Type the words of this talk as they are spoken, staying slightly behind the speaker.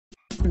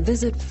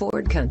Visit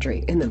Ford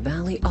Country in the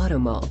Valley Auto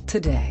Mall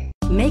today.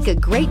 Make a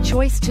great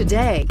choice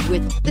today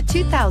with the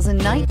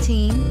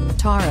 2019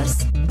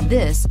 Taurus.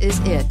 This is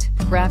it.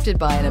 Crafted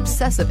by an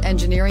obsessive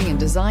engineering and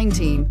design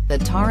team, the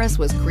Taurus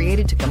was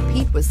created to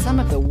compete with some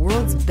of the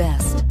world's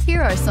best.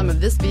 Here are some of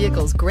this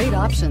vehicle's great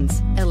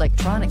options: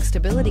 electronic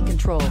stability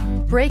control,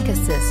 brake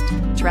assist,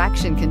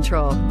 traction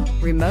control,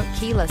 remote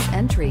keyless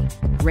entry,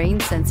 rain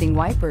sensing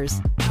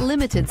wipers,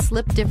 limited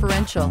slip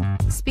differential,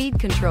 speed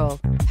control,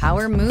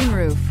 power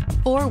moonroof,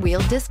 four-wheel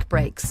disc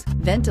brakes,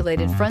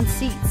 ventilated front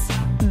seats.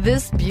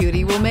 This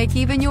beauty will make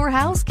even your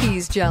house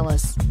keys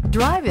jealous.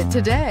 Drive it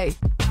today.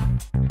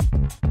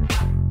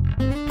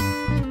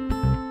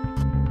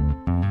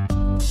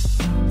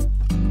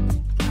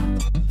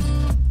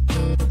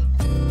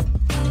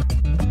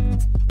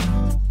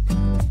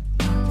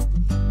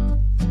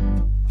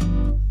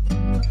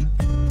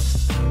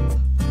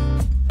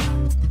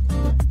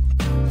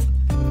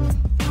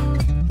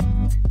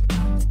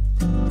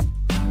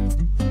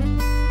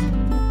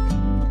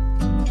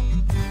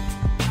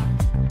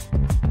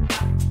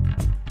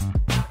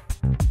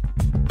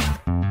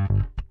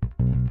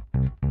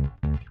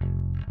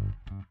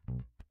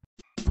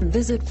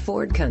 Visit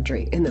Ford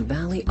Country in the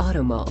Valley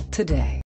Auto Mall today.